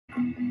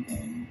The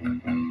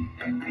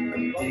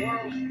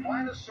world's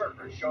finest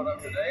surfers showed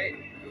up today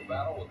to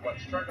battle with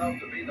what's turned out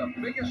to be the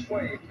biggest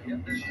wave to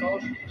hit this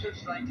coast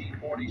since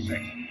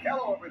 1946.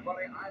 Hello,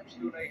 everybody. I'm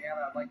Stu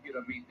Nahan. I'd like you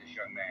to meet this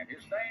young man.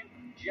 His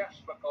name, Jeff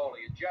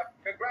Spicoli. And Jeff,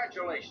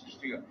 congratulations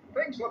to you.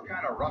 Things look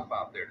kind of rough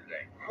out there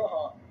today.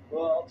 Well,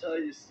 I'll tell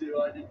you,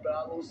 Stu, I did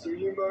battle some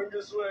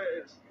humongous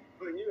waves.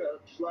 But,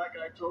 just like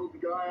I told the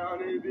guy on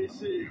ABC,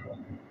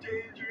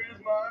 danger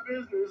is my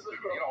business.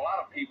 A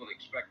lot of people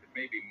expected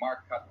maybe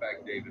Mark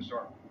Cutback Davis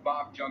or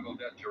Bob Jungle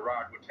Death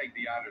Gerard would take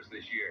the honors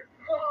this year.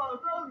 Oh,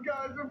 those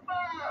guys are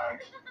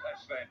back!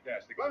 That's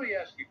fantastic. Let me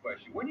ask you a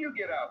question. When you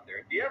get out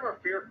there, do you ever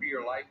fear for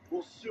your life?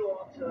 Well, Stu,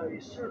 I'll tell you,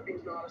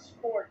 surfing's not a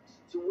sport.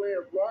 It's a way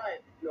of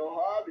life, no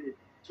hobby.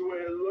 It's a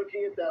way of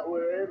looking at that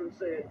wave and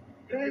saying,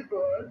 hey,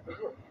 bud,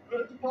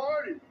 let's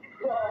party.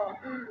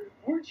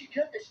 Where'd you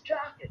get this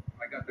jacket?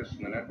 I got this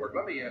in the network.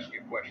 Let me ask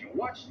you a question.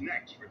 What's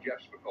next for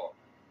Jeff Spicoli?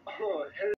 Oh,